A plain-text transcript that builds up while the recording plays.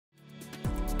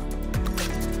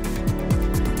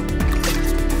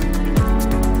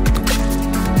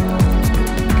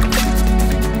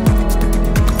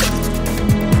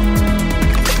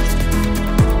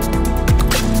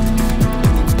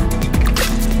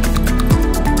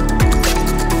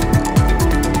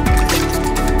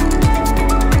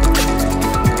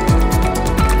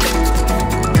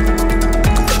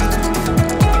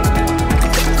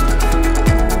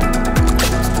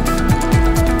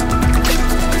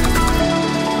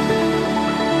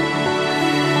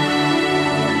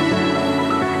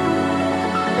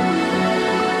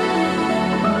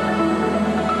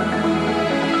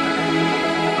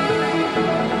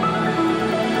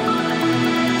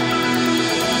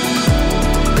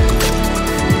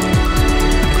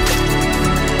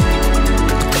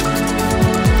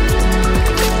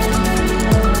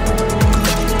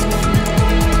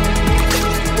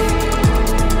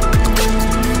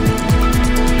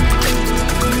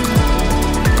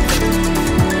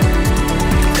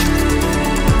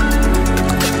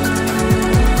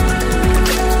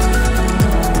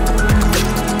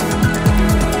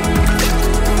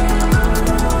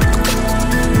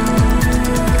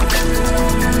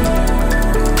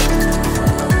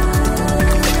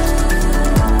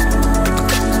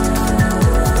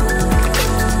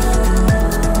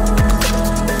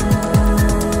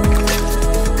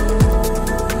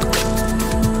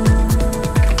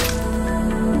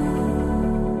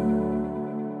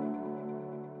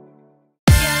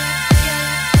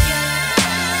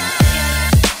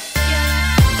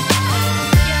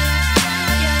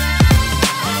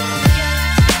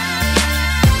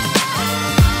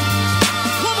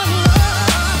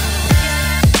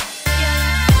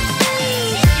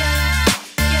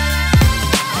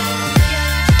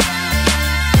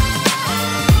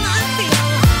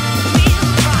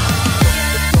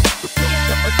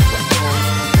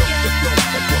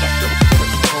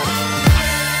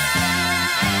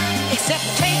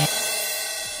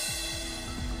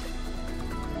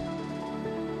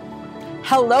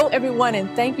Hello, everyone,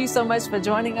 and thank you so much for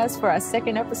joining us for our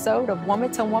second episode of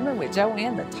Woman to Woman with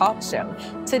Joanne, the talk show.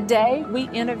 Today, we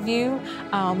interview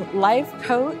life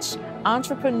coach,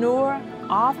 entrepreneur,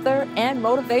 author, and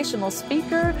motivational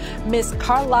speaker, Miss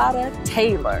Carlotta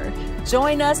Taylor.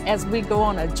 Join us as we go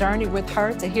on a journey with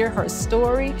her to hear her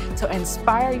story, to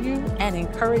inspire you and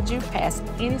encourage you past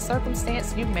any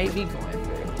circumstance you may be going through.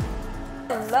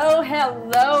 Hello,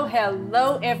 hello,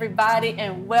 hello, everybody,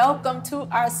 and welcome to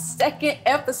our second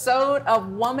episode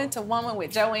of Woman to Woman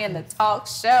with Joanne, the talk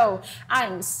show. I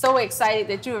am so excited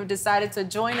that you have decided to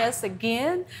join us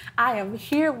again. I am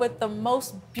here with the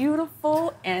most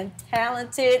beautiful and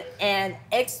talented and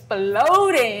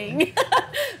exploding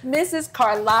Mrs.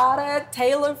 Carlotta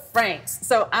Taylor Franks.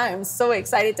 So I am so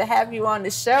excited to have you on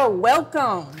the show.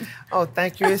 Welcome. Oh,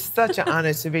 thank you. It's such an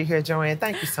honor to be here, Joanne.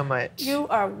 Thank you so much. You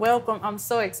are welcome. I'm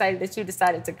so excited that you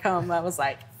decided to come. I was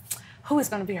like, who is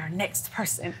going to be our next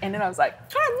person? And then I was like,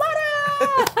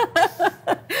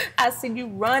 Carlotta! I see you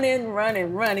running.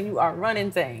 You are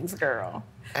running things, girl.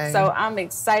 So I'm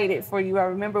excited for you. I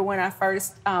remember when I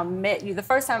first met you. The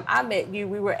first time I met you,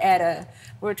 we were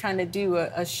trying to do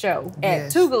a show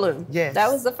at Tougaloo. Yes.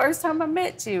 That was the first time I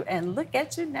met you. And look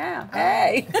at you now.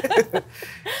 Hey.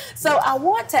 So I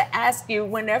want to ask you,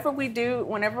 whenever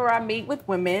I meet with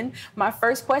women, my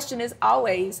first question is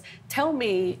always, tell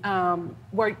me,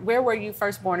 where were you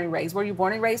first born and raised? Were you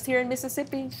born and raised here in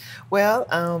Mississippi?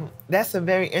 Well, that's a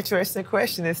very interesting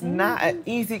question. It's not an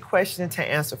easy question to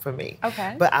answer for me.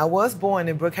 Okay. But I was born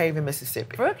in Brookhaven,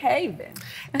 Mississippi. Brookhaven.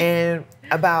 And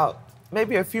about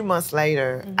maybe a few months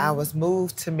later, I was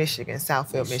moved to Michigan,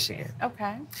 Southfield, Michigan.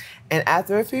 Okay. And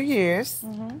after a few years,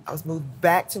 I was moved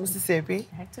back to Mississippi.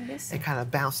 Back to Mississippi. And kind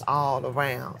of bounced all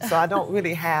around. So I don't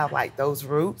really have like those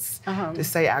roots to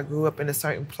say I grew up in a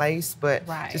certain place, but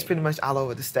just pretty much all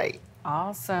over the state.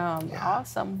 Awesome,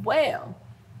 awesome. Well,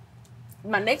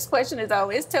 my next question is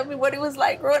always, tell me what it was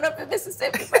like growing up in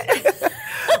Mississippi.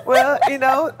 Well, you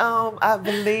know, I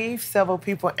believe several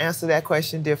people answer that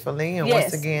question differently. And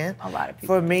once again, a lot of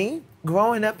people. For me,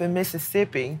 growing up in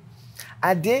Mississippi,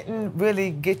 I didn't really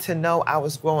get to know I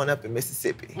was growing up in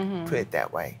Mississippi, put it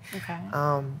that way. Okay.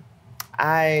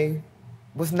 I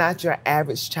was not your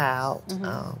average child.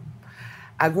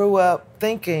 I grew up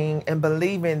thinking and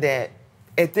believing that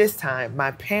at this time,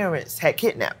 my parents had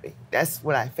kidnapped me. That's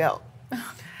what I felt.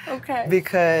 Okay.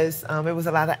 Because it was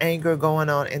a lot of anger going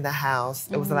on in the house.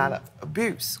 There was a lot of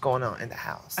abuse going on in the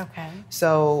house. Okay.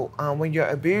 So when your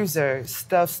abuser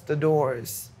stuffs the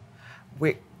doors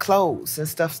with clothes and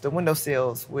stuffs the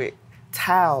windowsills with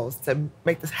towels to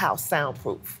make this house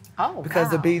soundproof. Oh,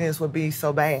 because the beatings would be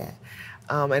so bad.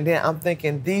 And then I'm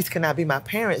thinking, these cannot be my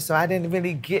parents. So I didn't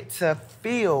really get to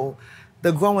feel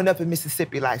the growing up in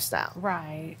Mississippi lifestyle.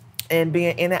 Right. And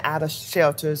being in and out of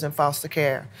shelters and foster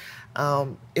care.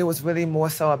 It was really more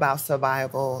so about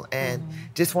survival and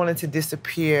just wanting to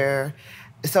disappear.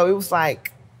 So it was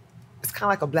like, it's kind of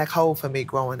like a black hole for me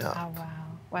growing up. Oh, wow.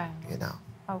 Wow. You know.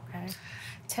 Okay.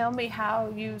 Tell me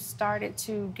how you started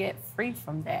to get free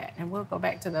from that. And we'll go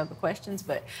back to the other questions,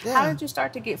 but how did you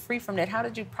start to get free from that? How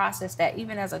did you process that,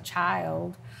 even as a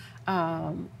child,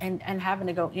 and having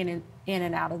to go in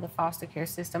and out of the foster care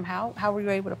system? How were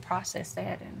you able to process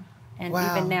that and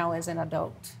even now as an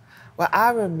adult? Well,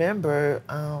 I remember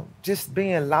just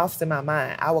being lost in my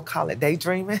mind. I would call it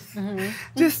daydreaming.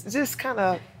 just kind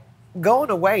of going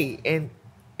away and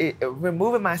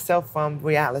removing myself from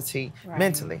reality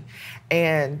mentally.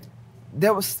 And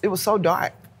it was so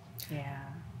dark. Yeah.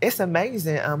 It's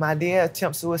amazing. I did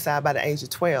attempt suicide by the age of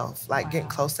 12, like getting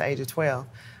close to the age of 12.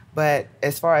 But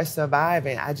as far as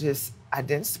surviving, I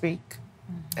didn't speak.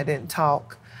 I didn't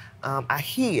talk. I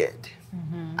hid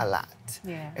a lot.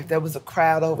 Yeah. If there was a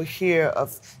crowd over here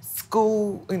of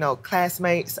school,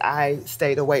 classmates, I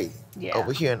stayed away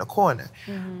over here in the corner.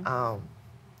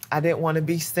 I didn't want to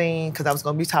be seen because I was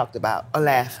going to be talked about or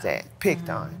laughed at, picked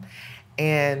on.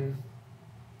 And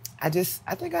I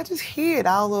think I just hid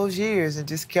all those years and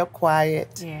just kept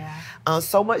quiet. Yeah.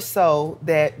 So much so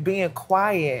that being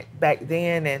quiet back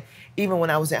then, and even when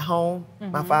I was at home,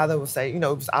 my father would say, it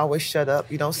was always shut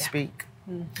up, you don't speak.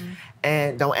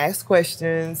 And don't ask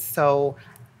questions. So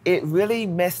it really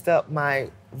messed up my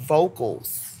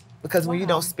vocals. Because when you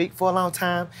don't speak for a long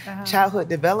time, childhood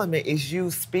development is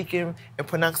you speaking and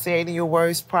pronunciating your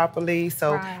words properly.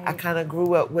 So I kind of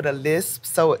grew up with a lisp.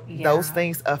 So those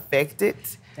things affected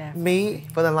me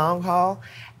for the long haul.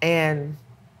 And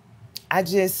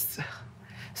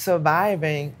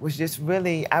surviving was just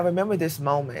really, I remember this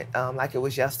moment like it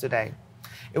was yesterday.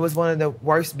 It was one of the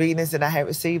worst beatings that I had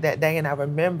received that day. And I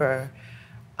remember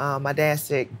my dad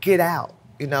said, get out,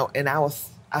 and I was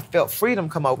I felt freedom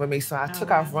come over me, so I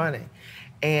took off running.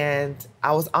 And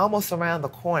I was almost around the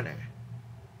corner,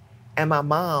 and my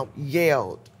mom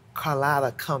yelled,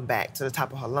 "Carlotta, come back," to the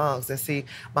top of her lungs. And see,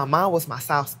 my mom was my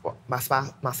soft spot, my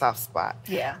soft spot.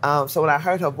 Yeah. So when I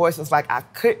heard her voice, it was like I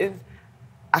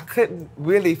couldn't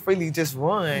really freely just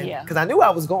run, because I knew I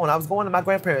was going. I was going to my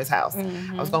grandparents' house.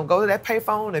 I was going to go to that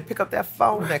payphone and pick up that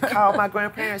phone and call my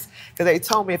grandparents, because they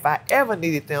told me if I ever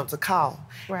needed them to call.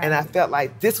 And I felt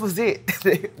like this was it.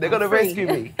 They're going to rescue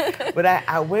me. But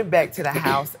I went back to the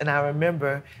house, and I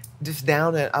remember just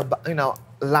downing,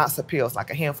 lots of pills,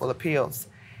 like a handful of pills.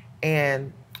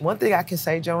 And one thing I can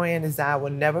say, Joanne, is that I will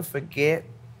never forget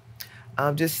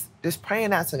just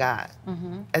praying out to God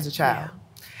as a child.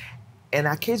 And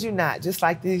I kid you not, just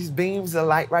like these beams of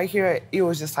light right here, it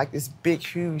was just like this big,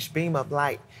 huge beam of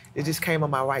light that just came on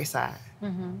my right side.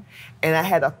 And I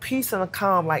had a peace and a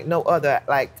calm like no other.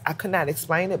 Like, I could not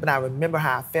explain it, but I remember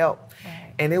how I felt.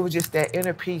 And it was just that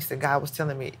inner peace that God was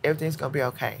telling me, everything's gonna be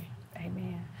okay.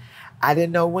 Amen. I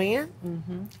didn't know when.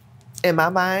 In my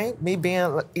mind, me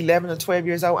being 11 or 12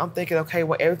 years old, I'm thinking, okay,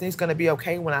 well, everything's gonna be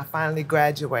okay when I finally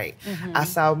graduate. I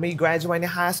saw me graduating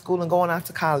high school and going off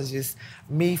to colleges,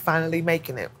 me finally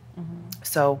making it.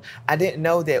 So I didn't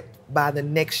know that by the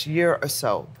next year or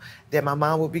so, that my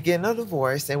mom would be getting a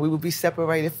divorce and we would be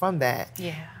separated from that.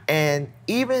 And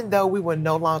even though we were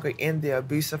no longer in the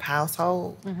abusive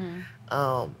household,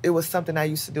 it was something I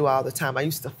used to do all the time. I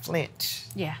used to flinch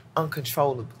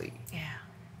uncontrollably.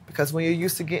 Because when you're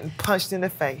used to getting punched in the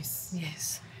face,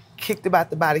 kicked about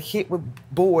the body, hit with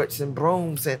boards and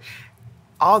brooms, and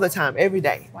all the time, every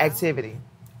day, activity,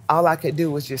 all I could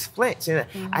do was just flinch. And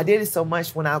I did it so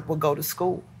much when I would go to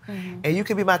school. And you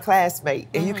could be my classmate,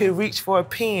 and you could reach for a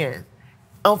pen.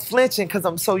 I'm flinching because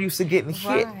I'm so used to getting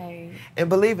hit. And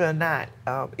believe it or not,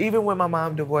 even when my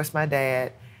mom divorced my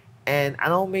dad, and I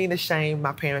don't mean to shame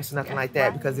my parents or nothing like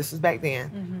that, because this was back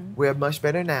then. We're much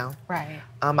better now.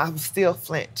 I was still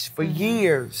flinch for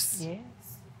years.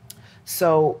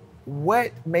 So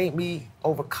what made me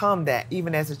overcome that,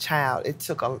 even as a child, it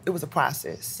was a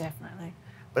process. Definitely.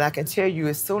 But I can tell you,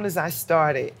 as soon as I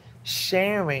started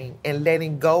sharing and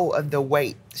letting go of the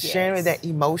weight, sharing that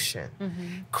emotion,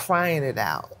 crying it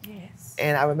out.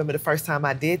 And I remember the first time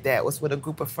I did that was with a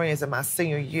group of friends in my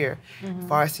senior year,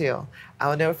 Forest Hill. I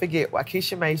will never forget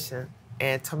Waukesha Mason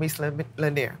and Tomise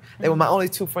Lanier. They were my only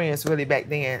two friends really back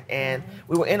then. And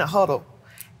we were in a huddle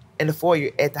in the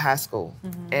foyer at the high school.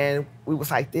 And we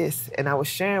was like this. And I was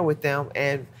sharing with them,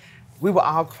 and we were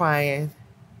all crying.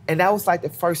 And that was like the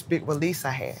first big release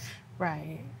I had.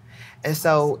 And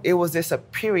so it was just a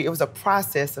period, it was a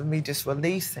process of me just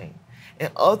releasing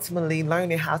and ultimately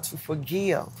learning how to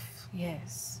forgive.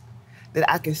 That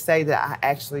I can say that I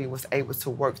actually was able to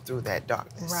work through that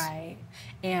darkness.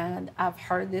 And I've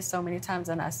heard this so many times,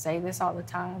 and I say this all the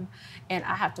time, and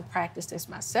I have to practice this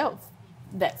myself,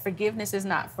 that forgiveness is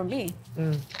not for me.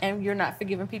 And you're not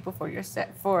forgiving people for yourself,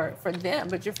 for them,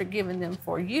 but you're forgiving them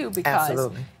for you,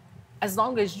 because as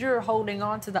long as you're holding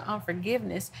on to the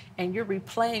unforgiveness and you're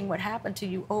replaying what happened to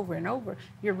you over and over,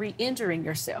 you're re-injuring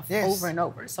yourself over and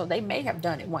over. So they may have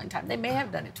done it one time, they may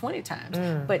have done it 20 times,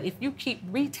 but if you keep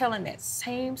retelling that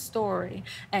same story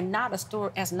and not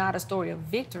a story of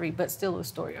victory, but still a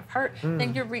story of hurt,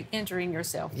 then you're re-injuring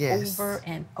yourself over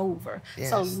and over.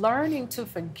 So learning to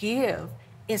forgive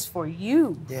is for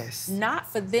you, not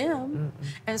for them.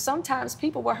 And sometimes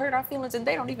people will hurt our feelings and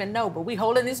they don't even know, but we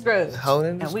holding this grudge.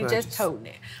 And we just toting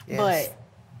it. But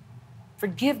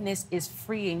forgiveness is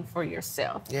freeing for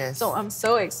yourself. So I'm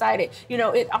so excited. You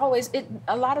know,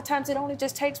 a lot of times it only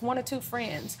just takes one or two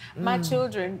friends. My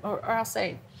children, or I'll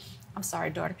say, I'm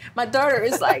sorry, daughter. My daughter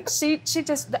is like,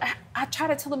 I try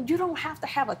to tell them, you don't have to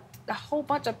have a whole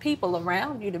bunch of people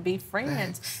around you to be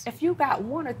friends. If you got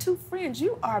one or two friends,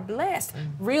 you are blessed.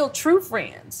 Real, true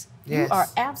friends. You are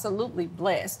absolutely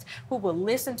blessed, who will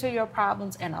listen to your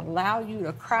problems and allow you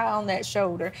to cry on that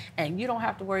shoulder, and you don't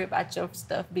have to worry about your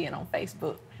stuff being on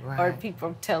Facebook or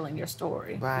people telling your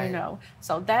story, you know?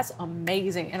 So that's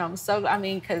amazing. And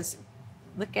because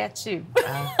look at you.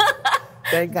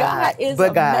 Thank God. God is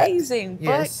amazing,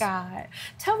 but God.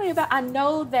 Tell me about, I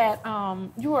know that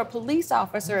you were a police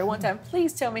officer at one time.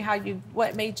 Please tell me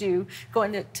what made you go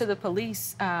into the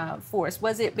police force.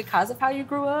 Was it because of how you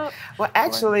grew up? Well,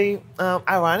 actually,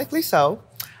 ironically so.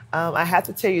 I have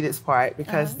to tell you this part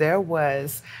because there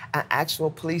was an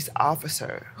actual police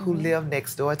officer who lived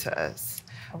next door to us.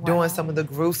 doing some of the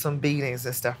gruesome beatings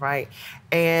and stuff, right?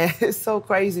 And it's so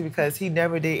crazy because he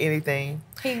never did anything.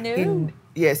 He knew?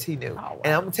 Yes, he knew. Oh, wow.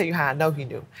 And I'm gonna tell you how I know he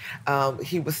knew.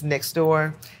 He was next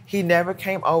door. He never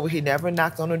came over. He never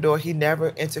knocked on the door. He never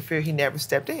interfered. He never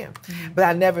stepped in. But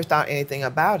I never thought anything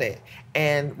about it.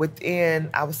 And within,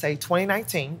 I would say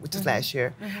 2019, which is last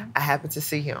year, I happened to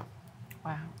see him.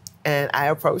 Wow. And I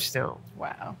approached him.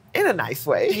 Wow. In a nice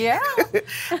way. Yeah.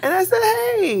 And I said,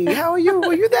 hey, how are you?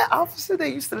 Were you that officer that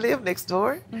used to live next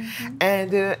door?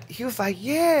 And he was like,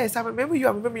 yes, I remember you.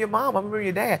 I remember your mom. I remember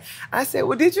your dad. I said,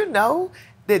 well, did you know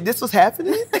that this was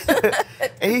happening?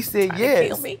 And he said, yes.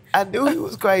 Kill me. I knew he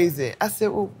was crazy. I said,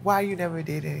 well, why you never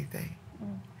did anything?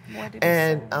 What did he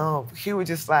say? He was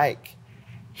just like,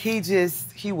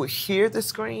 he would hear the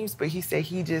screams, but he said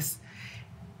he just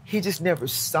never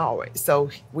saw it. So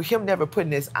with him never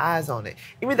putting his eyes on it,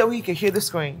 even though he could hear the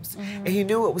screams and he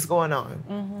knew what was going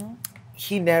on,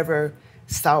 he never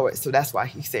saw it. So that's why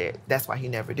he said, that's why he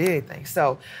never did anything.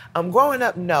 So growing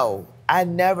up, no, I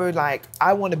never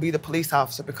I want to be the police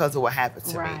officer because of what happened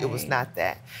to me. It was not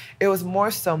that. It was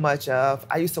more so much of,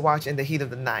 I used to watch In the Heat of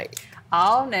the Night.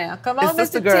 Oh, now, come on,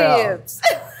 Sister Mr. Girl Tibbs.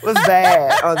 was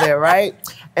bad on there, right?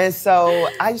 And so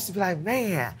I used to be like,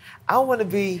 man, I want to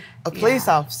be a police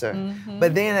officer.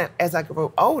 But then as I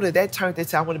grew older, that turned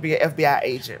into I want to be an FBI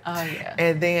agent. Oh, yeah.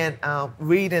 And then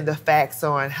reading the facts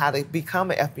on how to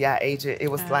become an FBI agent,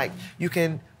 it was like you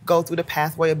can go through the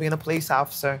pathway of being a police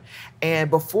officer. And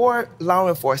before law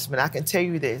enforcement, I can tell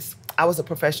you this, I was a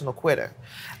professional quitter.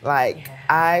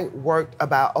 I worked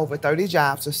about over 30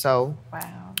 jobs or so.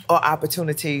 Wow. Or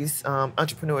opportunities,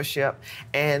 entrepreneurship,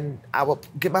 and I would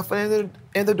get my foot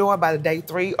in the door by the day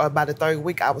 3 or by the 3rd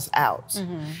week, I was out.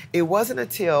 It wasn't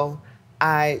until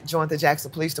I joined the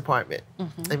Jackson Police Department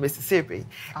in Mississippi,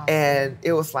 and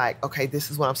it was like, okay,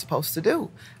 this is what I'm supposed to do.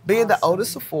 Being the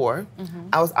oldest of 4,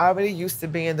 I was already used to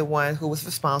being the one who was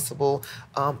responsible,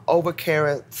 over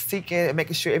care, seeking and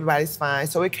making sure everybody's fine.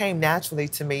 So it came naturally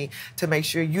to me to make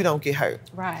sure you don't get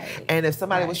hurt. Right. And if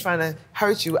somebody was trying to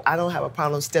hurt you, I don't have a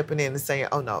problem stepping in and saying,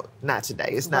 oh no, not today.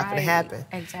 It's not going to happen.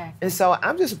 Exactly. And so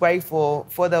I'm just grateful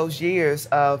for those years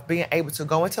of being able to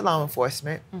go into law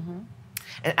enforcement.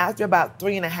 And after about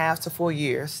 3.5 to 4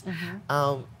 years,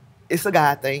 it's a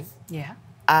God thing. Yeah.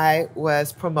 I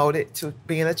was promoted to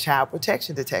being a child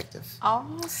protection detective.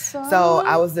 Awesome. So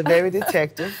I was the very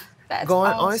detective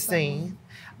going on awesome. scene,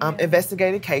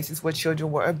 investigating cases where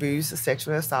children were abused or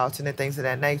sexually assaulted and things of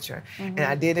that nature. And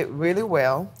I did it really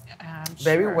well,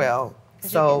 very well.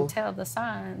 So you can tell the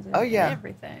signs and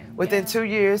everything. Within 2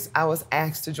 years, I was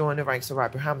asked to join the ranks of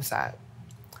robbery homicide.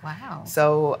 Wow.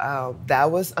 So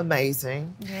that was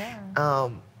amazing. Yeah.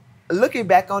 Looking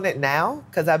back on it now,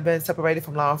 because I've been separated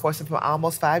from law enforcement for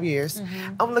almost 5 years,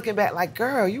 I'm looking back like,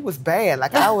 girl, you was bad.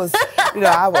 Like I was,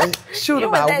 I was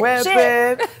shooting my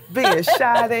weapon, being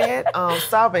shot at,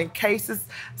 solving cases,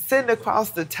 sitting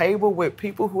across the table with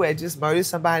people who had just murdered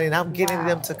somebody, and I'm getting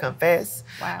them to confess.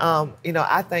 Wow.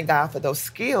 I thank God for those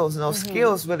skills, and those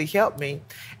skills really helped me,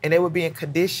 and they were being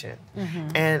conditioned.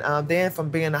 And then from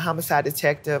being a homicide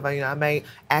detective, I made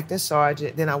acting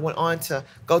sergeant. Then I went on to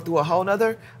go through a whole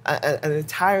nother, an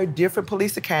entire different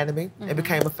police academy and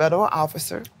became a federal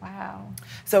officer. Wow.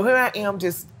 So here I am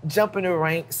just jumping the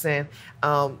ranks and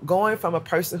going from a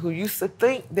person who used to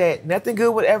think that nothing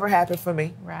good would ever happen for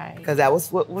me. Right. Because that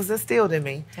was what was instilled in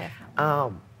me.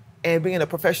 Definitely. And being a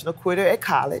professional quitter at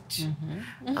college.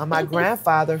 My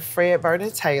grandfather, Fred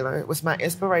Vernon Taylor, was my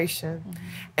inspiration.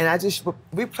 And I just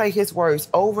replay his words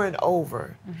over and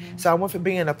over. So I went from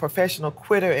being a professional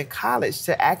quitter in college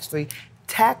to actually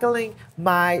tackling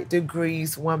my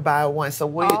degrees one by one. So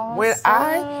when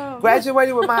I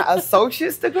graduated with my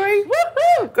associate's degree,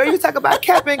 girl, you talk about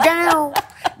cap and gown.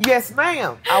 Yes,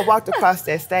 ma'am. I walked across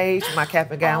that stage with my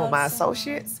cap and gown with my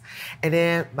associates, and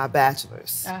then my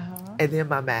bachelor's, and then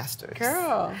my master's.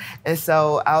 Girl. And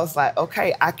so I was like,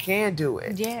 okay, I can do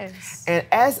it. Yes. And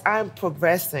as I'm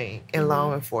progressing in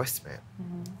law enforcement,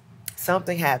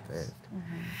 something happened.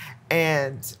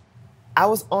 And I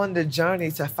was on the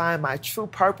journey to find my true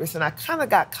purpose, and I kind of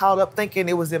got caught up thinking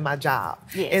it was in my job,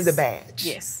 in the badge.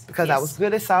 Yes. Because I was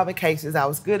good at solving cases. I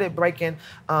was good at breaking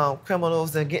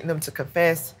criminals and getting them to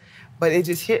confess. But it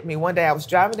just hit me. One day I was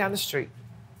driving down the street,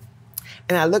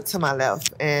 and I looked to my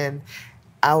left, and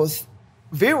I was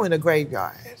viewing a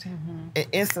graveyard. And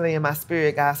instantly in my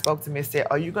spirit, God spoke to me and said,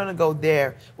 are you going to go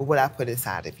there with what I put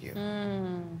inside of you?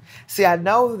 See, I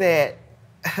know that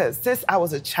since I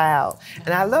was a child,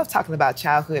 and I love talking about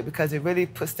childhood because it really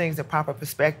puts things in proper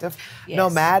perspective.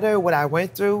 No matter what I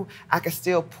went through, I could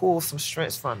still pull some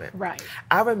strengths from it. Right.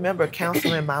 I remember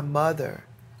counseling my mother.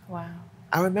 Wow.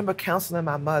 I remember counseling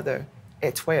my mother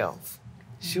at 12.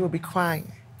 She would be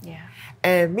crying. Yeah.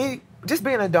 And me, just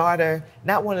being a daughter,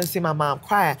 not wanting to see my mom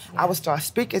cry, I would start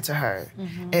speaking to her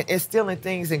and instilling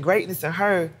things and greatness in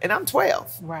her, and I'm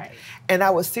 12. Right. And I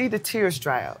would see the tears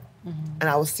dry up, and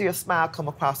I would see a smile come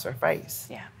across her face.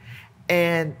 Yeah.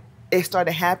 And it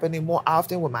started happening more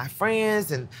often with my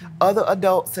friends and other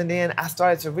adults, and then I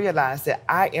started to realize that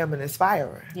I am an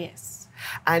inspirer. Yes.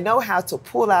 I know how to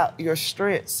pull out your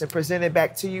strengths and present it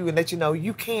back to you and let you know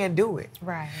you can do it.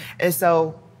 Right. And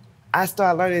so I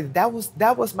started learning that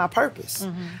was my purpose.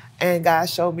 And God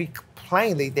showed me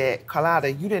plainly that,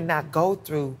 Carlotta, you did not go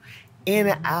through in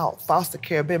and out foster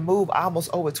care, been moved almost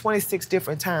over 26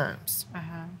 different times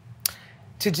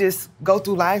to just go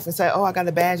through life and say, oh, I got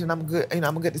a badge and I'm good,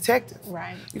 I'm a good detective.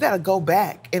 Right. You got to go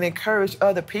back and encourage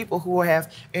other people who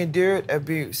have endured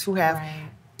abuse, who have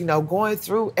going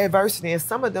through adversity, and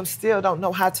some of them still don't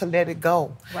know how to let it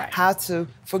go, how to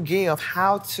forgive,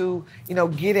 how to,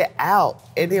 get it out,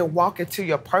 and then walk into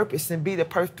your purpose and be the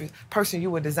person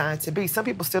you were designed to be. Some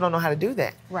people still don't know how to do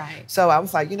that. Right. So I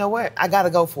was like, you know what? I got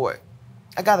to go for it.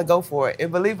 I got to go for it.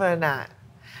 And believe it or not,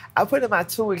 I put in my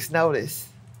 2 weeks notice.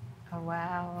 Oh,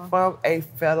 wow. From a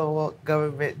federal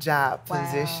government job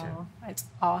position. That's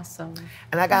awesome.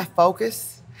 And I got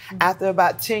focused. After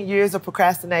about 10 years of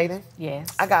procrastinating,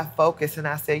 I got focused and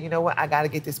I said, you know what? I got to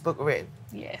get this book written.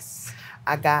 Yes.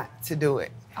 I got to do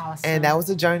it. Awesome. And that was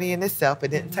a journey in itself. It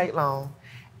didn't take long.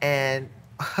 And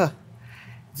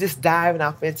just diving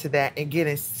off into that and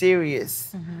getting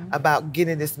serious about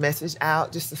getting this message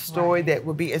out, just a story that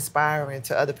would be inspiring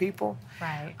to other people.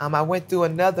 Right. I went through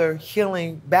another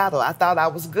healing battle. I thought I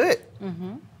was good.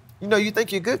 You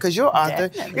think you're good because you're an author.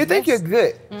 Definitely, You think you're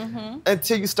good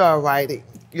until you start writing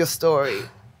your story.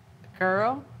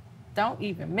 Girl, don't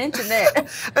even mention that.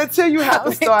 Until you have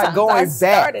to start going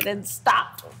back. I started and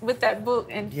stopped with that book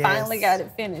and finally got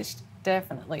it finished.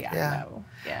 Definitely, I know.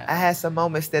 Yeah. I had some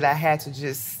moments that I had to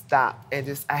just stop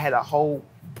and I had a whole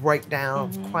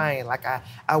breakdown crying. Like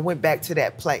I went back to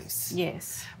that place.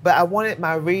 Yes. But I wanted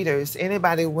my readers,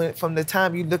 anybody from the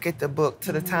time you look at the book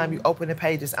to the time you open the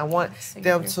pages, I want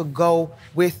them to go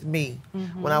with me.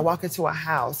 When I walk into a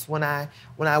house, when I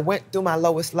went through my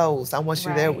lowest lows, I want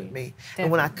you there with me. Definitely.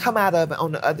 And when I come out of it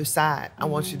on the other side, I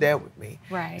want you there with me.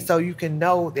 Right. So you can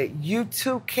know that you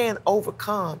too can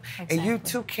overcome and you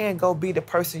too can go be the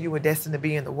person you were destined to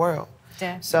be in the world.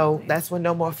 Definitely. So that's when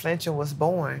No More Flinching was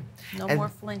born. No More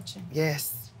Flinching.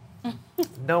 Yes.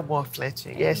 No more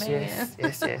flinching. Yes, yes,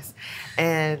 yes, yes.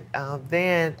 And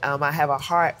then I have a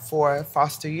heart for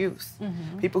foster youth,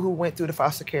 people who went through the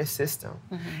foster care system.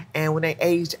 And when they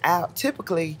age out,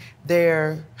 typically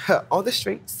they're on the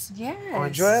streets,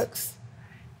 on drugs,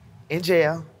 in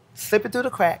jail, slipping through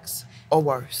the cracks, or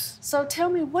worse. So tell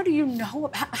me, what do you know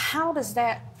about, how does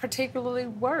that particularly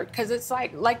work? Because it's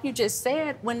like you just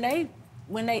said, when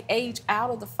they age out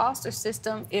of the foster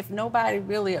system, if nobody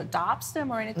really adopts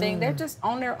them or anything, they're just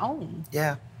on their own.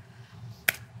 Yeah.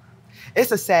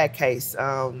 It's a sad case.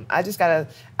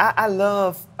 I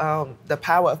love the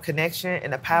power of connection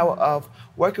and the power of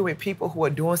working with people who are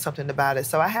doing something about it.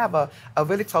 So I have a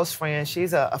really close friend.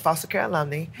 She's a foster care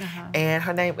alumni, and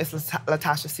her name is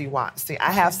Latasha C. Watts. See,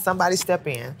 I have Somebody Step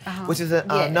In, which is a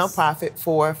nonprofit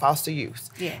for foster youth.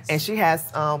 Yes. And she has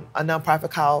a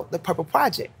nonprofit called the Purple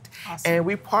Project. Awesome. And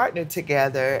we partnered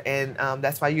together, and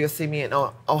that's why you'll see me in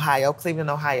Ohio, Cleveland,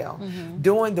 Ohio,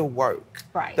 doing the work.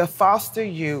 Right. The foster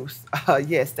youth,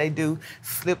 yes, they do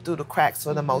slip through the cracks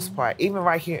for the most part, even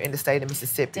right here in the state of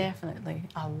Mississippi. Definitely.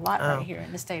 A lot right here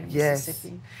in the state of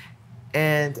Mississippi.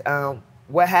 And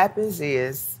what happens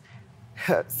is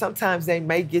sometimes they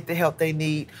may get the help they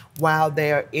need while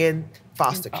they're in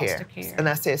foster care. And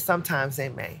I said sometimes they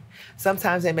may.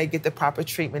 Sometimes they may get the proper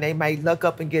treatment. They may look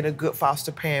up and get a good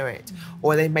foster parent,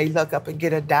 or they may look up and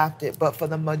get adopted. But for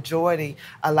the majority,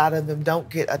 a lot of them don't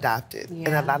get adopted, and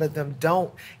a lot of them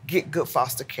don't get good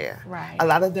foster care. Right. A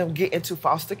lot of them get into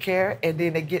foster care, and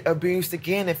then they get abused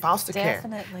again in foster care.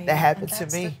 Definitely. That happened to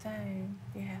me. That's the thing.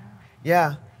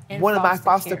 Yeah. Yeah. One of my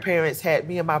foster parents had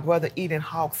me and my brother eating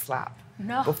hog slop.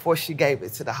 No. Before she gave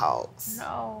it to the hogs.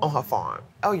 No. On her farm.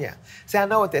 Oh, yeah. See, I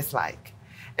know what that's like.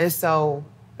 And so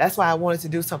that's why I wanted to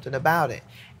do something about it.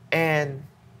 And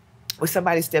with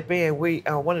Somebody Step In, we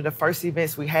one of the first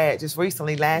events we had just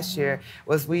recently last year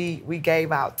was we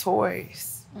gave out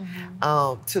toys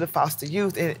to the foster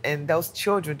youth, and those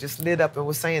children just lit up and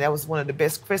were saying that was one of the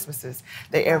best Christmases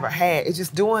they ever had. It's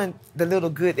just doing the little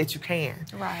good that you can.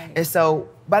 Right. And so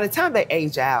by the time they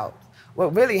age out,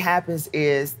 what really happens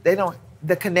is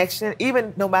the connection,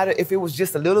 even no matter if it was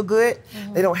just a little good,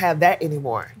 they don't have that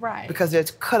anymore. Right. Because they're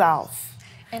cut off.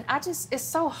 And it's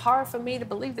so hard for me to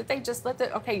believe that they just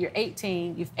okay, you're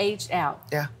 18, you've aged out.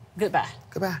 Yeah. Goodbye.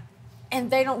 Goodbye. And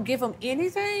they don't give them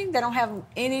anything. They don't have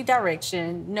any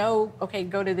direction. No, okay,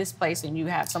 go to this place and you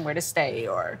have somewhere to stay,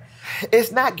 or...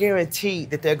 It's not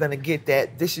guaranteed that they're going to get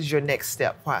that this is your next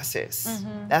step process.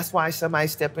 That's why somebody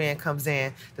comes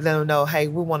in to let them know, hey,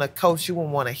 we want to coach you, we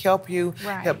want to help you,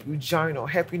 help you journal,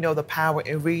 help you know the power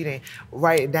in reading,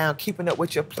 write it down, keeping up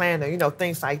with your planner, you know,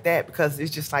 things like that, because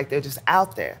it's just like they're just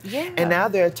out there. Yeah. And now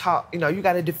they're taught, you know, you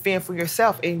got to defend for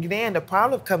yourself. And then the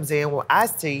problem comes in what I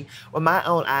see with my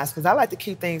own eyes, because I like to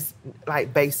keep things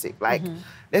like basic. Like,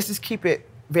 let's just keep it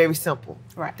very simple.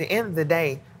 Right. At the end of the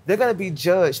day, they're going to be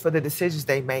judged for the decisions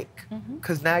they make,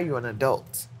 because now you're an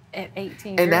adult. At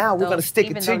 18 and now we're going to stick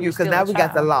it to you, because now we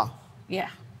got the law. Yeah.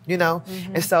 You know?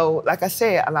 And so, like I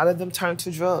said, a lot of them turn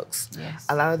to drugs. Yes.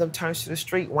 A lot of them turn to the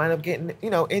street, wind up getting, you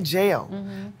know, in jail,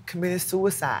 committing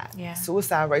suicide. Yeah.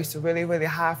 Suicide rates are really, really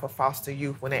high for foster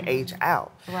youth when they age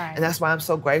out. Right. And that's why I'm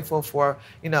so grateful for,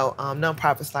 you know,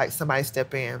 nonprofits like Somebody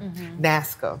Step In,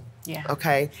 NASCA,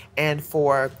 okay, and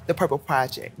for the Purple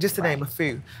Project, just to name a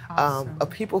few, of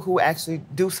people who actually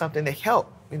do something to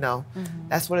help, you know.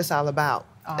 That's what it's all about.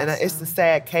 And it's a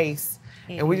sad case.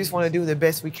 And we just want to do the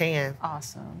best we can.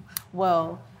 Awesome.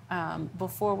 Well,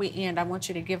 before we end, I want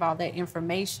you to give all that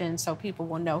information so people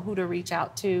will know who to reach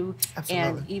out to.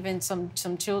 Absolutely. And even some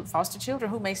foster children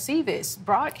who may see this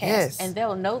broadcast, and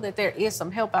they'll know that there is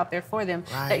some help out there for them,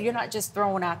 that you're not just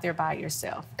thrown out there by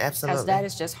yourself. Absolutely. Because that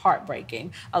is just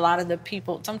heartbreaking. A lot of the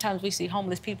people, sometimes we see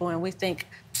homeless people and we think,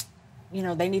 you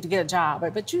know, they need to get a job,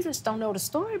 but you just don't know the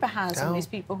story behind some of these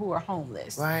people who are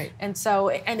homeless. Right. And so,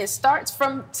 and it starts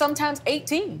from sometimes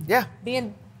 18. Yeah.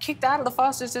 Being kicked out of the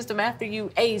foster system after you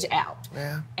age out.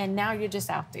 Yeah. And now you're just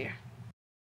out there.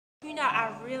 You know,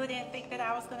 I really didn't think that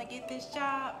I was going to get this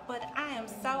job, but I am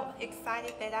so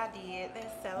excited that I did.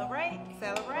 Let's celebrate,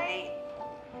 celebrate.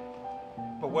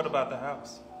 But what about the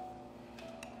house?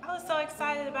 I was so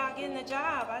excited about getting the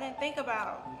job. I didn't think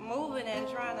about moving and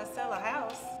trying to sell a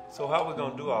house. So how are we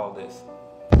going to do all this?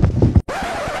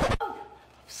 Oh,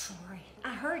 sorry.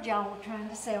 I heard y'all were trying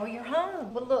to sell your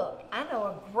home. Well, look, I know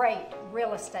a great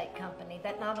real estate company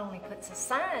that not only puts a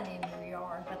sign in your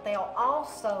yard, but they'll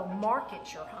also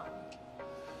market your home.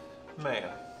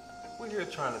 Ma'am, we're here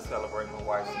trying to celebrate my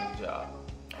wife's new job.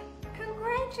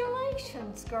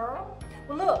 Congratulations, girl.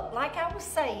 Well, look, like I was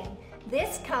saying,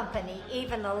 this company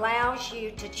even allows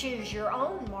you to choose your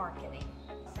own marketing.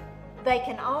 They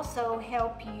can also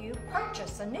help you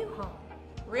purchase a new home.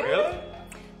 Really?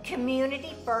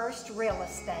 Community First Real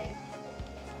Estate.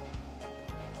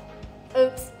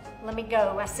 Oops, let me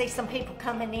go. I see some people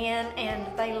coming in and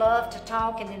they love to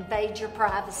talk and invade your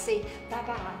privacy.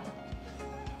 Bye-bye.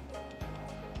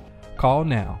 Call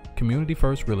now, Community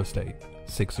First Real Estate,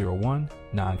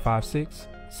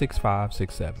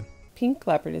 601-956-6567. Pink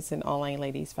Leopard is an online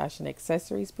ladies fashion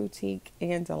accessories boutique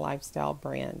and a lifestyle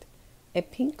brand. At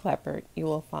Pink Leopard, you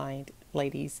will find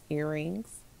ladies'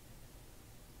 earrings,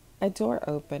 a door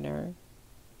opener,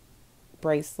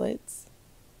 bracelets,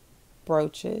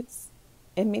 brooches,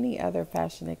 and many other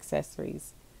fashion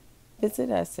accessories.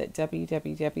 Visit us at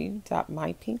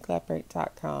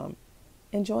www.mypinkleopard.com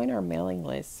and join our mailing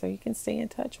list so you can stay in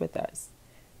touch with us.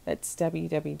 That's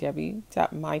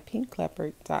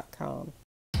www.mypinkleopard.com.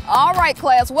 All right,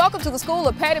 class, welcome to the School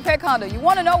of Patty Peck Honda. You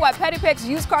want to know why Patty Peck's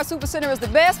Used Car Supercenter is the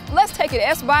best? Let's take it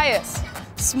S by S.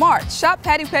 Smart. Shop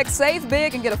Patty Peck, save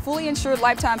big, and get a fully insured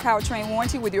lifetime powertrain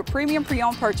warranty with your premium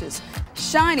pre-owned purchase.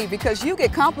 Shiny, because you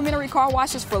get complimentary car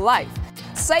washes for life.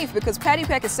 Safe, because Patty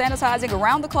Peck is sanitizing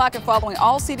around the clock and following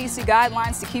all CDC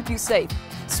guidelines to keep you safe.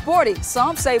 Sporty.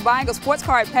 Some say buying a sports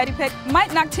car at Patty Peck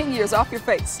might knock 10 years off your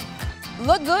face.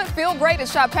 Look good, feel great, and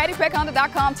shop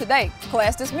PattyPeckHonda.com today.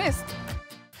 Class dismissed.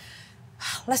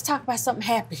 Let's talk about something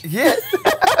happy. Yes.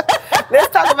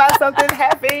 Let's talk about something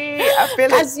happy. I feel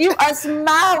it. As you are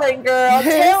smiling, girl.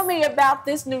 Yes. Tell me about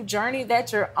this new journey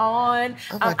that you're on.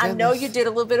 Oh I know you did a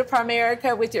little bit of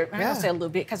Primerica with your, I don't say a little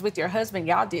bit, because with your husband,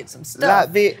 y'all did some stuff.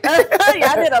 Lot bit.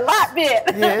 Y'all did a lot bit.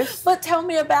 Yes. But tell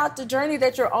me about the journey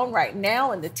that you're on right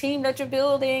now and the team that you're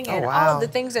building and all of the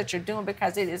things that you're doing,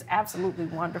 because it is absolutely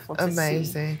wonderful to see.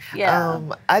 Amazing. Yeah.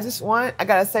 I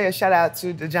gotta say a shout out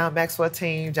to the John Maxwell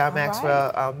team. John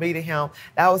Maxwell, meeting him,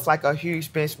 that was like a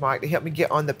huge benchmark to help me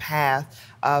get on the path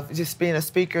of just being a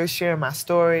speaker, sharing my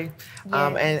story.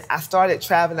 Yes. And I started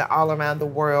traveling all around the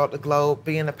world, the globe,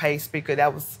 being a paid speaker.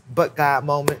 That was but God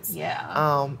moments.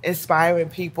 Yeah. Inspiring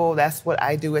people, that's what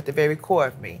I do at the very core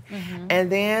of me.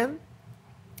 And then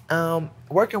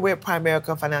Working with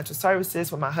Primerica Financial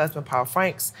Services with my husband, Paul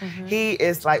Franks. He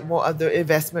is like more of the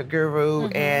investment guru,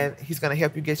 and he's going to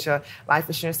help you get your life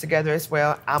insurance together as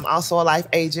well. I'm also a life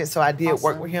agent, so I did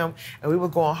work with him, and we were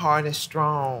going hard and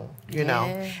strong, you know.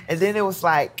 And then it was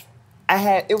like,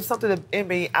 it was something in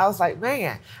me. I was like,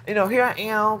 man, you know, here I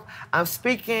am, I'm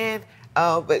speaking,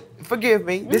 but forgive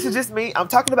me, this is just me. I'm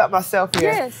talking about myself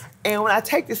here. Yes. And when I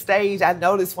take the stage, I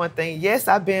noticed one thing. Yes,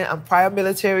 I'm prior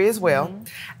military as well,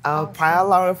 prior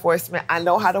law enforcement. I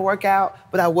know how to work out,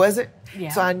 but I wasn't.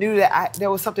 So I knew that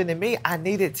there was something in me I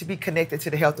needed to be connected to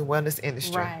the health and wellness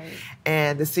industry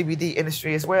and the CBD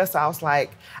industry as well. So I was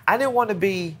like, I didn't want to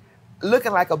be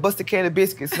looking like a busted can of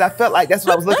biscuits, because I felt like that's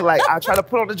what I was looking like. I try to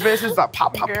put on the dresses, like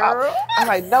pop, pop, pop. I'm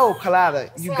like, no,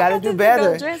 Carlotta, you gotta do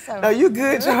better. No, you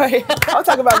good, Joanne. I'm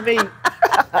talking about me.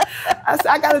 I said,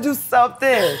 I gotta do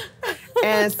something.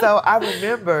 And so I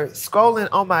remember scrolling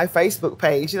on my Facebook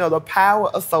page, you know, the power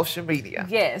of social media.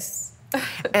 Yes.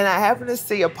 And I happened to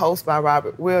see a post by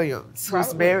Robert Williams,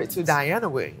 who's married to Diana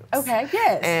Williams. Okay,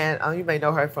 yes. And you may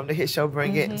know her from the hit show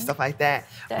Bring It and stuff like that.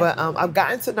 Definitely. But I've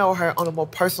gotten to know her on a more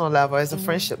personal level, as a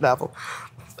friendship level.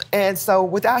 And so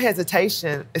without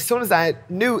hesitation, as soon as I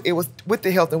knew it was with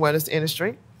the health and wellness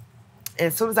industry, and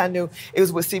as soon as I knew it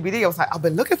was with CBD, I was like, I've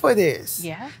been looking for this.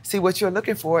 Yeah. See, what you're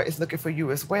looking for is looking for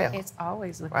you as well. It's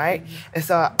always looking for you. And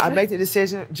so I made the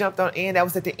decision, jumped on in. That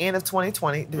was at the end of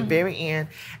 2020, the very end.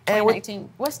 And 2019.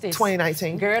 What's this?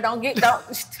 2019. Girl, don't.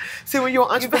 See, when you're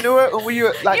an entrepreneur, or when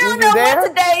you're like, you when don't you're know there, what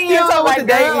today is. you don't know what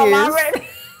today is. I'm already...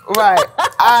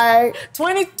 Right.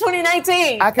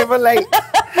 2019. I can relate.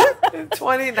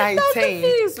 2019. Don't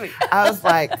confuse me. I was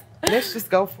like, let's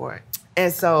just go for it.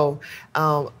 And so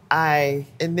I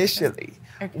initially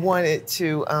wanted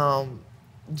to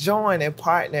join and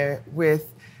partner with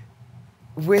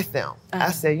them.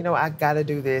 I said, you know, I gotta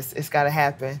do this. It's gotta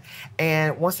happen.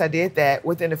 And once I did that,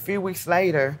 within a few weeks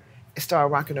later, it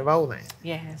started rocking and rolling.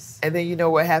 Yes. And then you know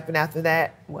what happened after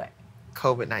that? What?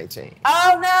 COVID-19.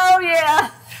 Oh no,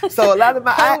 yeah. So a lot of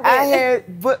I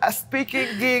had speaking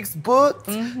gigs booked,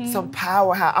 some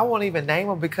powerhouse. I won't even name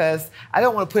them because I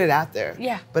don't want to put it out there.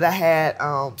 Yeah. But I had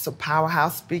some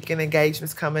powerhouse speaking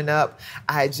engagements coming up.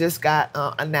 I just got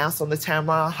announced on the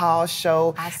Tamron Hall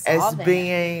show as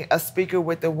being a speaker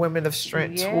with the Women of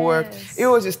Strength tour. It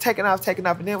was just taking off, and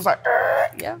then it was like,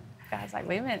 yeah. I was like,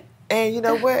 wait a minute. And you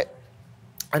know what?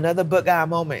 Another book guy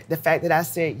moment, the fact that I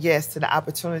said yes to the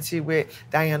opportunity with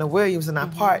Diana Williams and I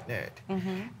partnered.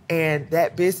 And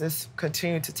that business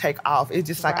continued to take off. It's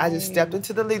just like I just stepped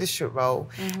into the leadership role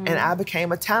and I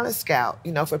became a talent scout,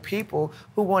 you know, for people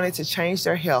who wanted to change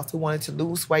their health, who wanted to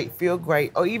lose weight, feel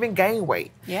great, or even gain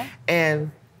weight. Yeah.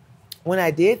 And when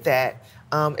I did that,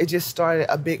 it just started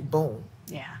a big boom.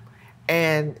 Yeah.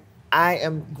 And I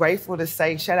am grateful to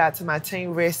say shout out to my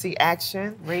team, Red Sea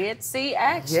Action. Red Sea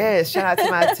Action. Yes, shout out to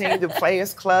my team, the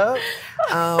Players Club.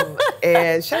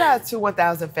 And shout out to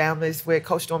 1,000 Families with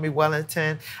Coach Stormy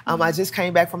Wellington. I just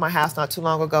came back from my house not too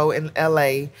long ago in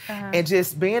LA and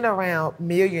just being around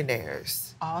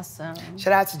millionaires. Awesome.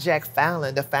 Shout out to Jack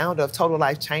Fallon, the founder of Total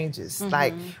Life Changes.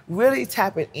 Like really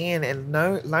tapping in and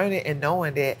learning and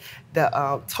knowing that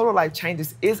the Total Life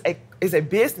Changes is a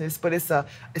business, but it's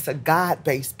a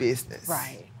God-based business.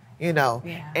 Right. You know,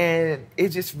 Yeah. and it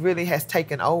just really has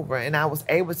taken over. And I was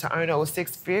able to earn over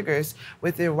 6 figures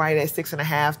within right at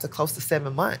 6.5 to close to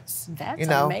 7 months. That's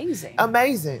amazing.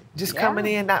 Amazing. Just coming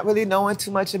in, not really knowing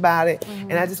too much about it.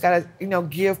 And I just got to,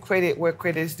 give credit where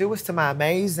credit is due. It's to my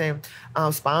amazing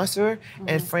sponsor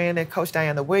and friend and Coach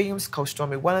Diana Williams, Coach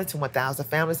Stormy Wellington, 1,000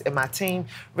 Families, and my team,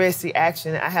 Red Sea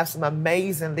Action. I have some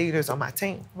amazing leaders on my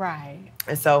team. Right.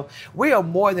 And so we are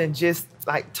more than just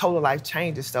like Total Life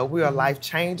Changers, though. We are life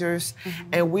changers,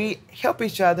 and we help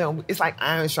each other. And it's like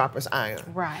iron sharpens iron.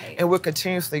 Right. And we're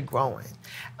continuously growing.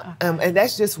 And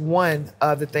that's just one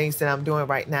of the things that I'm doing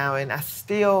right now. And I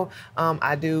still,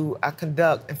 I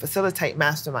conduct and facilitate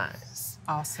masterminds.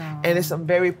 Awesome. And it's some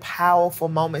very powerful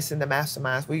moments in the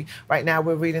masterminds. Right now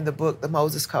we're reading the book, The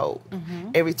Moses Code,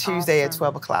 every Tuesday at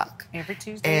 12 o'clock. Every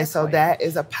Tuesday And at so 12. that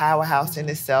is a powerhouse in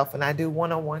itself. And I do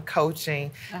one-on-one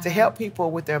coaching to help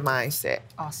people with their mindset.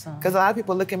 Awesome. Because a lot of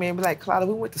people look at me and be like, Claudia,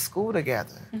 we went to school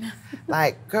together.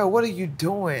 Like, girl, what are you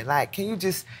doing? Like, can you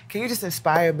just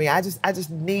inspire me? I just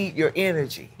need your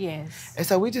energy. Yes. And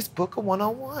so we just book a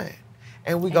one-on-one.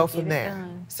 And we go from there.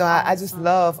 Done. So I just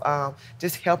love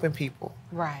just helping people.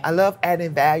 Right. I love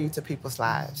adding value to people's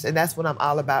lives. And that's what I'm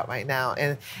all about right now.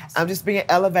 And I'm just being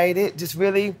elevated, just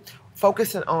really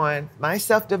focusing on my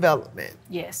self-development.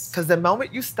 Yes. Because the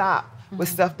moment you stop with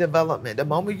self-development. The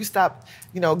moment you stop,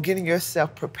 getting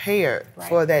yourself prepared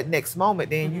for that next moment,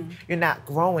 then you're not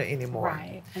growing anymore.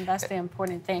 Right, and that's the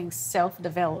important thing,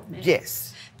 self-development.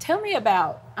 Yes. Tell me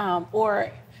about,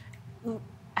 or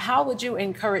how would you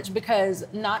encourage, because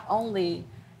not only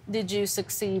did you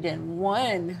succeed in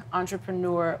one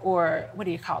entrepreneur, or what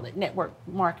do you call it, network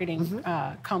marketing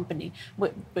company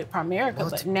with Primerica,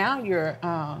 but now you're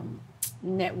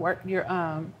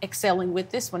excelling with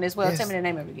this one as well. Tell me the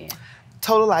name of it again.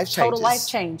 Total Life Changes. Total Life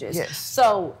Changes. Yes.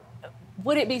 So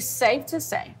would it be safe to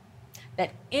say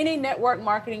that any network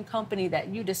marketing company that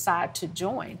you decide to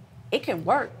join, it can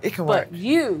work? It can work. But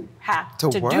you have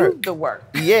to do the work.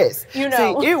 Yes. See,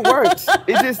 it works.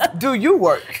 It just, do you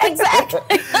work?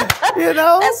 Exactly.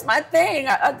 That's my thing.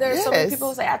 There's so many people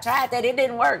who say, I tried that, it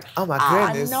didn't work. Oh my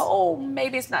goodness. No,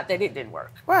 maybe it's not that it didn't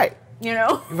work. Right.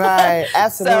 Right,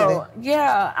 absolutely.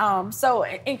 So, so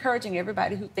encouraging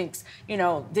everybody who thinks,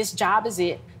 this job is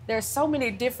it. There's so many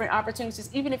different opportunities,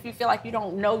 even if you feel like you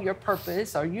don't know your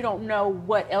purpose or you don't know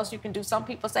what else you can do. Some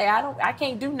people say, I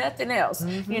can't do nothing else.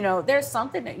 There's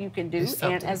something that you can do.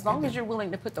 And as long as you're willing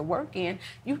to put the work in,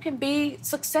 you can be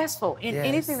successful in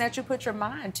anything that you put your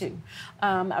mind to.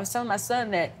 I was telling my son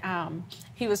that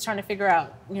he was trying to figure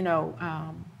out,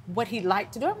 what he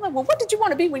liked to do. I'm like, well, what did you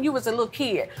want to be when you was a little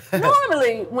kid?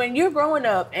 Normally, when you're growing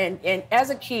up and as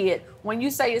a kid, when you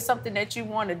say it's something that you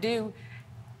want to do,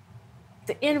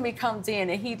 the enemy comes in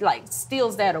and he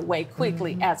steals that away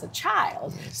quickly as a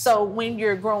child. So when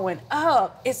you're growing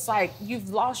up, it's like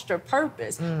you've lost your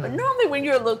purpose. But normally when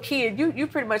you're a little kid, you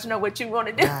pretty much know what you want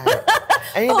to do.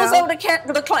 Bozo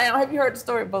the Clown. Have you heard the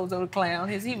story of Bozo the Clown?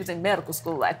 He was in medical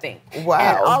school, I think. Wow.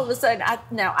 And all of a sudden,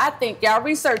 I think, y'all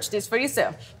research this for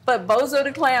yourself, but Bozo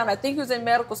the Clown, I think he was in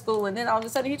medical school, and then all of a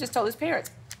sudden he just told his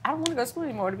parents, I don't want to go to school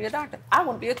anymore to be a doctor. I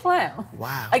want to be a clown.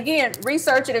 Wow. Again,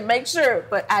 research it and make sure,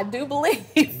 but I do believe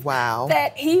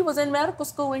that he was in medical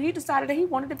school and he decided that he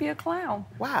wanted to be a clown.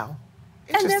 Wow.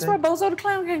 And that's where Bozo the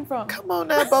Clown came from. Come on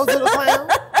now, Bozo the Clown.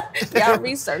 Y'all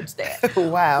research that.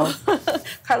 Wow.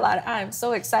 Carlotta, I am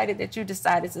so excited that you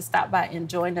decided to stop by and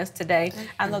join us today.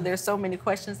 I know there's so many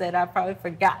questions that I probably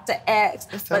forgot to ask,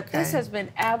 but this has been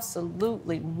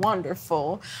absolutely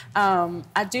wonderful.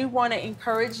 I do want to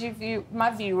encourage you,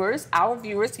 our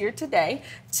viewers here today,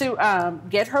 to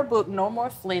get her book, No More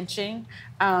Flinching,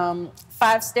 5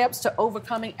 Steps to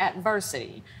Overcoming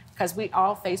Adversity, because we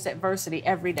all face adversity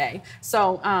every day.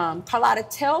 So, Carlotta,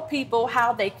 tell people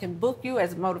how they can book you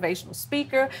as a motivational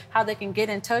speaker, how they can get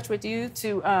in touch with you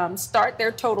to start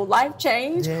their total life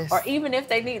change, or even if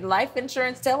they need life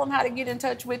insurance, tell them how to get in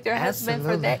touch with their husband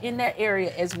for that in that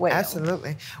area as well.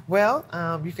 Absolutely. Well,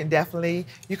 you can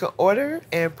order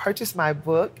and purchase my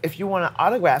book if you want an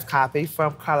autographed copy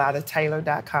from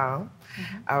carlottataylor.com.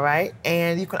 All right.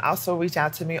 And you can also reach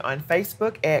out to me on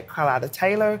Facebook at Carlotta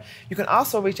Taylor. You can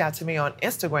also reach out to me on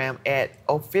Instagram at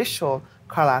official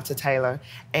Carlotta Taylor.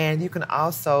 And you can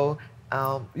also,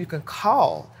 you can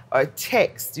call or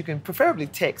text. You can preferably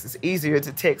text. It's easier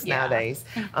to text nowadays.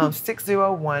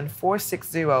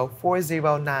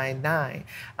 601-460-4099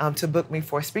 to book me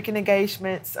for speaking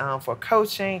engagements, for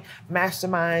coaching,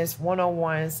 masterminds,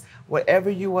 one-on-ones, whatever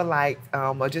you would like,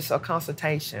 or just a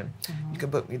consultation. You can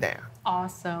book me there.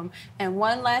 Awesome. And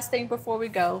one last thing before we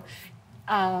go,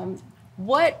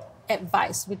 what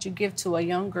advice would you give to a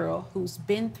young girl who's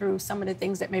been through some of the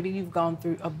things that maybe you've gone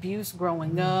through, abuse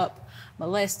growing up,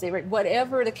 molested,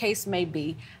 whatever the case may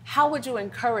be? How would you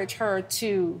encourage her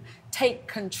to take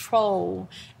control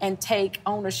and take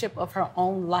ownership of her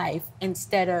own life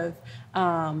instead of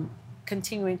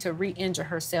continuing to re-injure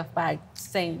herself by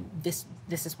saying this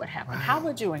is what happened? How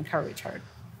would you encourage her?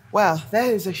 Well, that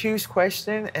is a huge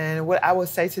question. And what I would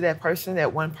say to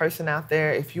that one person out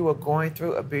there, if you are going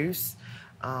through abuse,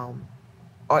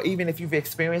 or even if you've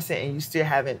experienced it and you still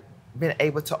haven't been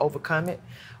able to overcome it,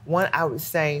 one, I would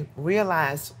say,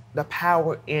 realize the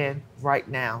power in right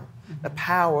now, the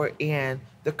power in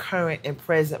the current and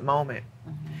present moment.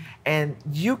 And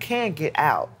you can get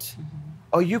out,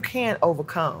 or you can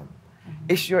overcome.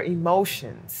 It's your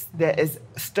emotions that is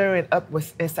stirring up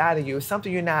what's inside of you. It's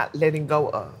something you're not letting go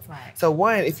of. So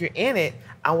one, if you're in it,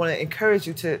 I want to encourage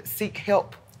you to seek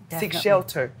help, seek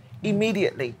shelter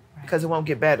immediately, because it won't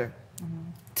get better.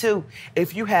 Two,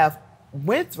 if you have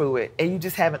went through it and you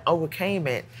just haven't overcame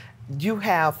it, you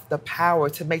have the power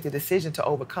to make the decision to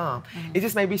overcome. It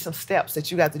just may be some steps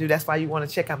that you got to do. That's why you want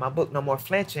to check out my book, No More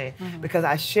Flinching, because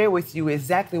I share with you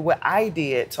exactly what I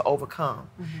did to overcome.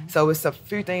 So it's a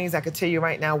few things I can tell you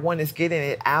right now. One is getting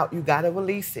it out. You got to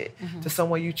release it to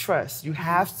someone you trust. You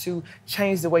have to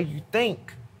change the way you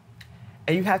think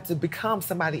And you have to become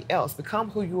somebody else, become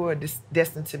who you are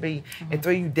destined to be. And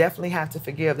 3, you definitely have to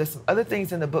forgive. There's some other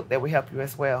things in the book that will help you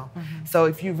as well. So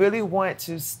if you really want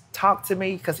to talk to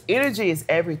me, because energy is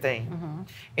everything.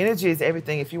 Energy is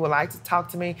everything. If you would like to talk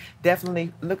to me,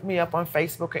 definitely look me up on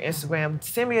Facebook or Instagram.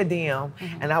 Send me a DM,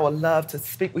 and I would love to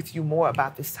speak with you more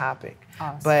about this topic.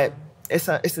 Awesome. But it's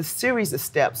a series of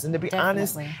steps. And to be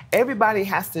honest, everybody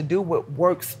has to do what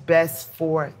works best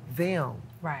for them.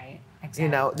 Right. Exactly.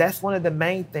 You know, that's one of the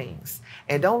main things.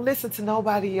 And don't listen to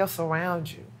nobody else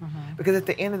around you. Because at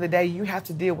the end of the day, you have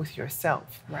to deal with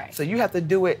yourself. Right. So you have to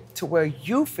do it to where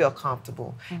you feel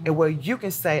comfortable and where you can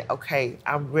say, okay,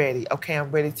 I'm ready. Okay, I'm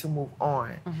ready to move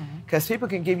on. Because people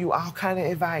can give you all kind of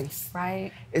advice.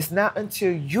 Right. It's not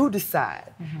until you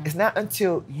decide. It's not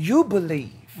until you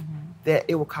believe that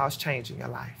it will cause change in your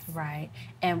life. Right.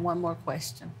 And one more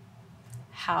question.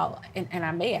 How, and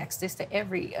I may ask this to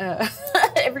every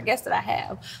every guest that I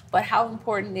have, but how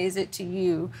important is it to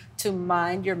you to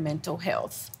mind your mental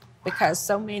health? Because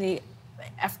so many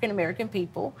African-American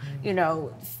people, you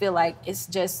know, feel like it's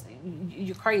just,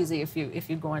 you're crazy if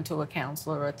you go into a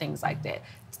counselor or things like that.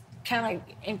 Kind of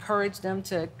encourage them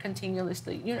to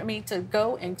continuously, you know what I mean, to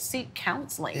go and seek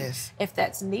counseling if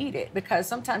that's needed. Because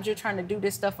sometimes you're trying to do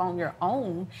this stuff on your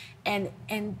own and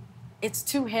it's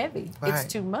too heavy. It's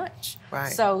too much.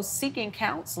 So seeking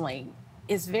counseling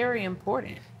is very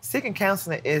important. Seeking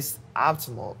counseling is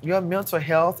optimal. Your mental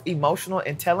health, emotional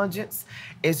intelligence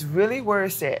is really where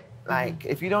it's at. Like,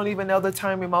 if you don't even know the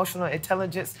term emotional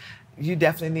intelligence, you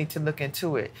definitely need to look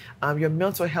into it. Your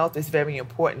mental health is very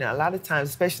important. Now, a lot of times,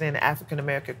 especially in the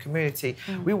African-American community,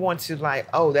 we want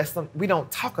to we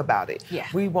don't talk about it.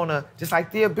 We want to, just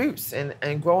like the abuse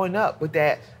and growing up with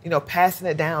that, you know, passing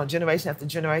it down generation after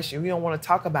generation, we don't want to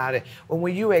talk about it. But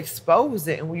when you expose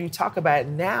it and when you talk about it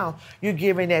now, you're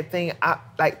giving that thing out,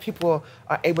 like people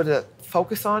are able to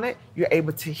focus on it, you're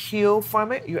able to heal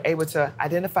from it, you're able to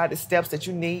identify the steps that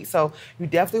you need. So you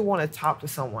definitely want to talk to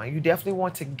someone. You definitely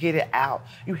want to get it out.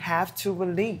 You have to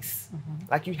release.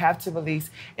 Like, you have to release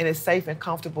in a safe and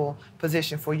comfortable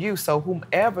position for you. So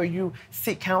whomever you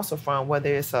seek counsel from,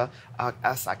 whether it's a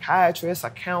psychiatrist, a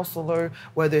counselor,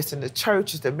 whether it's in the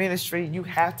church, it's the ministry, you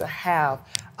have to have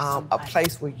a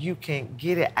place where you can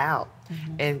get it out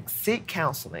and seek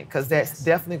counseling, because that's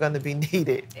definitely going to be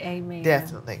needed. Amen.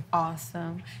 Definitely.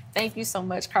 Awesome. Thank you so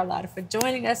much, Carlotta, for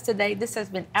joining us today. This has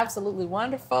been absolutely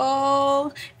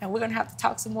wonderful, and we're going to have to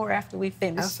talk some more after we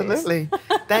finish. Absolutely.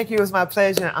 Thank you. It was my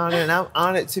pleasure and honor, and I'm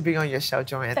honored to be on your show,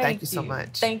 Joanne. Thank you so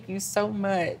much. Thank you so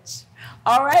much.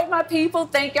 All right, my people,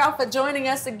 thank y'all for joining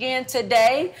us again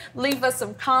today. Leave us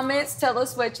some comments. Tell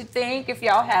us what you think. If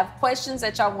y'all have questions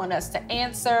that y'all want us to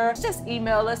answer, just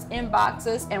email us, inbox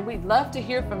us, and we'd love to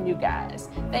hear from you guys.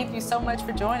 Thank you so much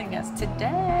for joining us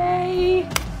today.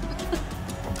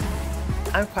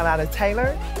 I'm Carlotta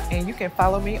Taylor, and you can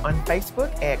follow me on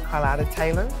Facebook at Carlotta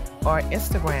Taylor or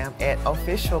Instagram at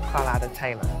official Carlotta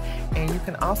Taylor. And you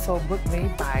can also book me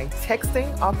by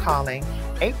texting or calling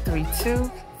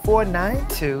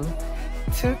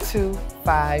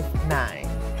 832-492-2259.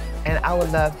 And I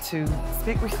would love to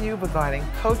speak with you regarding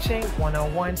coaching,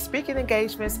 one-on-one speaking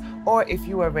engagements, or if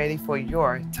you are ready for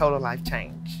your total life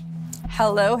change.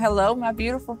 Hello, hello, my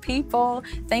beautiful people.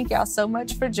 Thank y'all so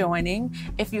much for joining.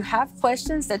 If you have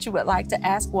questions that you would like to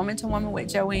ask Woman to Woman with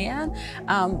Joanne,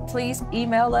 please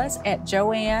email us at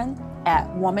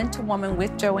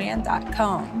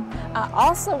joanne@womantowomanwithjoanne.com. I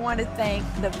also want to thank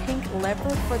the Pink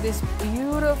Leopard for this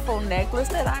beautiful necklace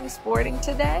that I'm sporting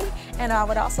today. And I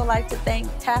would also like to thank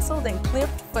Tasseled and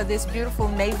Clipped for this beautiful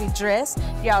navy dress.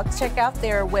 Y'all check out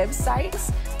their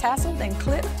websites, Tasseled and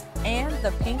Clipped and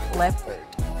the Pink Leopard.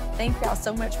 Thank y'all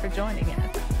so much for joining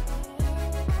us.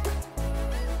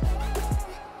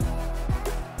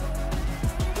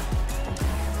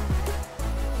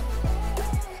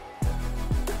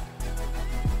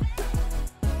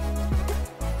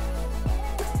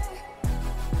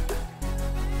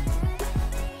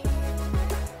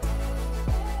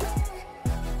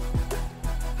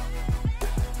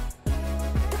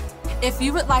 If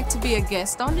you would like to be a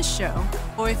guest on the show,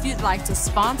 or if you'd like to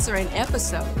sponsor an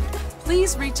episode,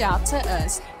 please reach out to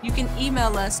us. You can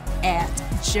email us at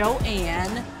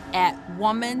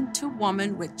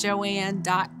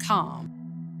joanne@womantowomanwithjoanne.com.